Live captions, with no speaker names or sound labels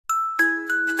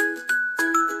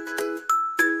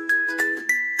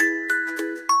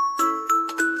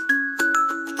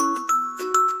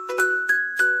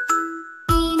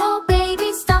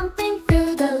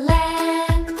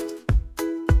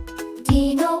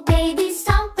Dino baby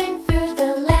stomping through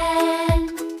the land.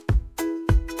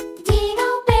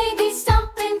 Dino baby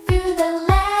stomping through the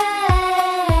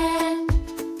land.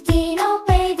 Dino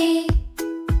baby,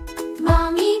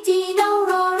 Mommy Dino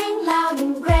roaring loud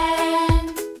and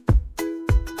grand.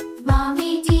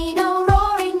 Mommy Dino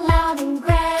roaring loud and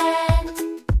grand.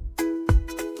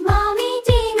 Mommy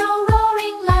Dino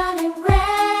roaring loud and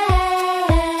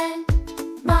grand.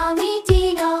 Mommy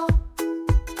Dino,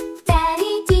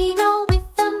 Daddy Dino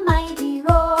with a mighty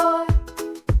roar.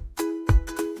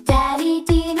 Daddy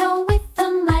Dino with a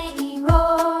mighty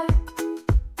roar.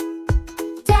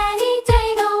 Daddy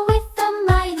Dino with a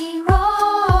mighty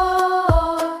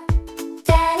roar.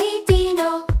 Daddy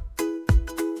Dino,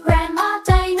 Grandma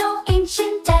Dino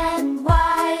ancient and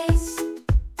wise.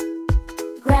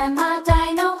 Grandma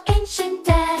Dino ancient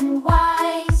and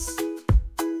wise.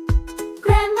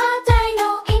 Grandma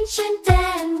Dino ancient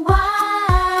and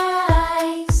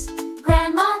wise.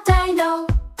 Grandma Dino,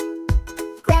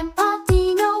 Grandpa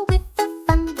Dino with the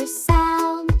thunder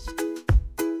sound.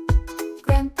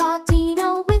 Grandpa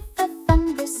Dino with the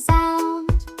thunder sound.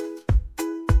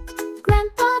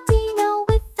 Grandpa Dino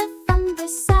with the thunder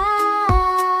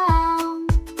sound.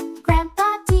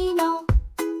 Grandpa Dino,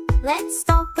 let's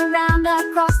stomp around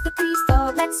across the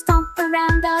prehistoric. Let's stomp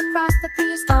around across the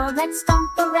prehistoric. Let's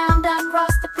stomp around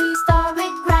across the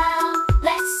prehistoric ground.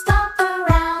 Let's stomp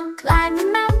around,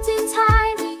 climbing mountains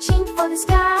high, reaching for the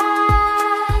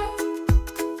sky.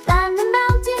 Climb the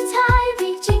mountains high,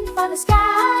 reaching for the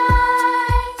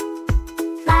sky.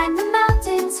 Climb the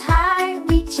mountains high,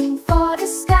 reaching for the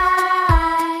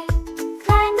sky.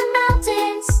 Climb the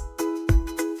mountains,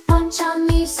 munch on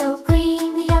leaves so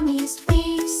green, the yummiest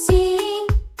we've seen.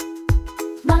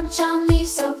 Munch on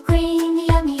leaves so green, the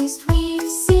yummiest we've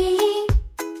seen.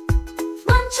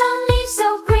 Munch on leaves so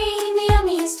green, the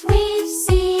yummiest we've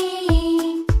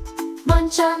seen.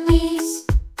 Munch on leaves,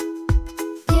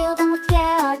 fill them with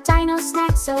care, our dino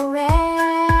snacks so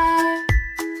rare.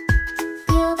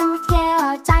 Fill them with care,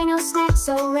 our dino snacks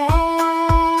so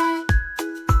rare.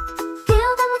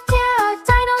 Fill them with care, our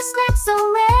dino snacks so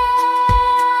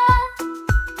rare.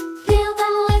 Fill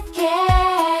them with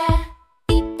care.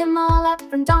 Eat them all up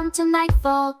from dawn to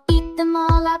nightfall. Eat them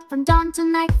all up from dawn to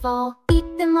nightfall.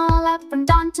 Eat them all up from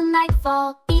dawn to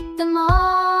nightfall. Eat them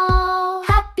all.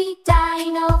 Happy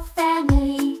Dino family.